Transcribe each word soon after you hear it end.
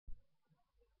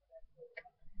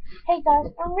Hey guys,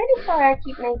 I'm really sorry I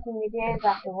keep making videos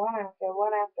after one after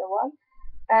one after one.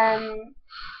 I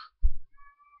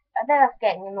know that's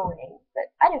getting annoying, but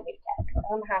I don't really care because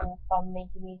I'm having fun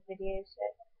making these videos, so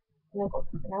I've got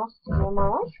something else to do in my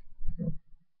life.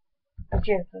 I'm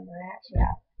joking, I actually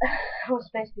have. I was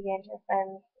supposed to be going to a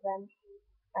friend's then.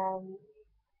 Um,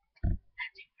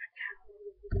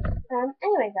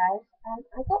 anyway guys,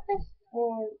 I got this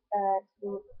new,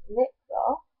 lip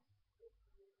gloss,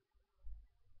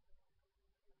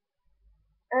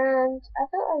 and I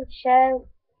thought I would share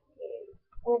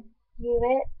with you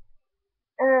it.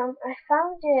 I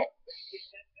found it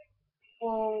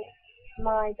in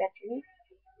my bedroom,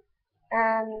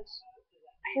 and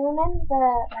I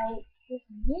remember like this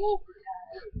years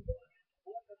ago,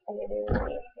 I don't know,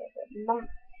 it was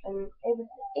months, it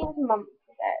was months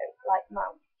ago, like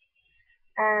months,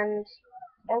 and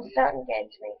I was starting to get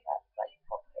into makeup like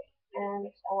properly, and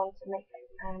I wanted to make it,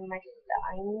 and my sister,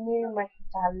 I knew my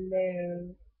sister had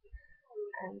loads,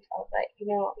 and I was like, you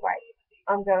know what, right,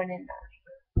 I'm going in there,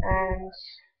 and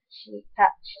she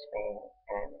touched me,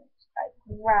 and I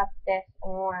grabbed this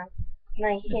and ran, and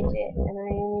I hid it, and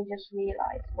I only just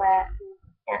realised where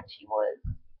it actually was,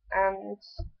 and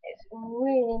it's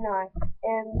really nice.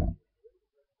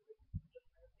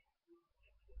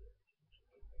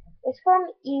 It's from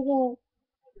Evie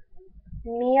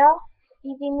Mia,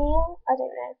 I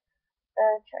don't know.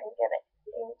 Try and get it.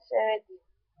 So it's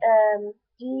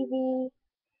Evie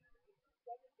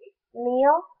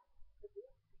Mia,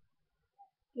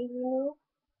 Evie Mia,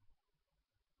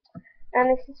 and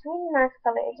it's this really nice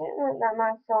colour. It didn't look that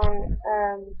nice on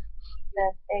the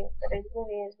thing, but it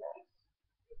really is nice.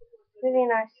 Really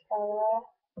nice colour,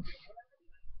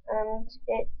 and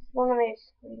it's one of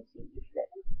those squeezy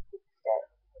lipsticks.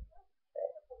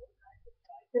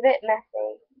 It's a bit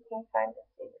messy. You can kind of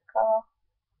see the colour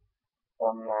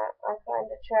from that. I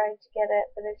kind of tried to get it,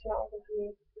 but it's not a good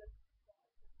view.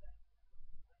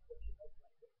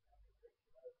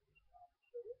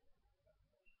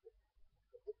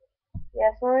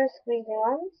 Yeah, it's one of those squeezy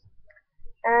ones,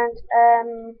 and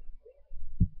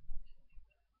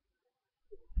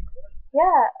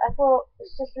yeah, I thought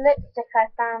it's just lipstick I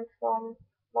found from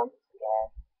months ago.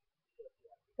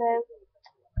 So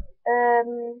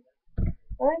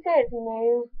I won't say it's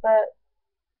new, but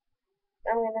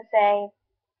I'm gonna say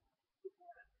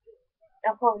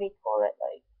I'll probably call it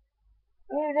like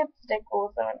new lipstick or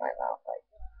something like that. Like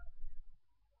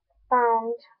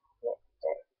found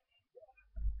lipstick.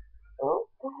 Oh,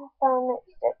 I found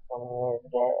lipstick from years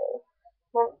ago.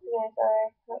 Months ago, sorry.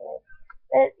 Not years.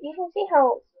 But you can see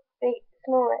how big,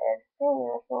 small it is. I don't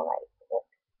know, it's not like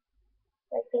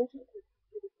pinky.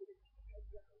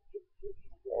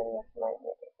 And this might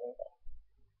make it bigger.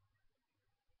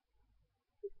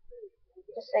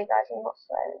 Just say, guys, I'm not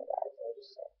swearing, guys. I'm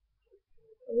just saying.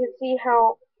 You can see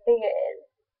how big it is.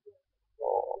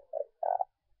 Or like that.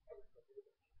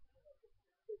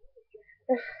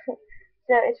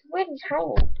 So it's really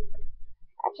tiny.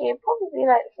 Actually, it'd probably be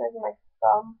like the size of my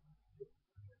thumb.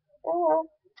 Oh well.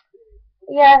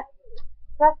 Yeah,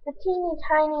 that's the teeny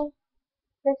tiny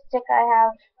lipstick I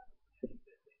have.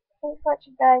 Thanks for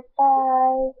watching, guys.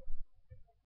 Bye.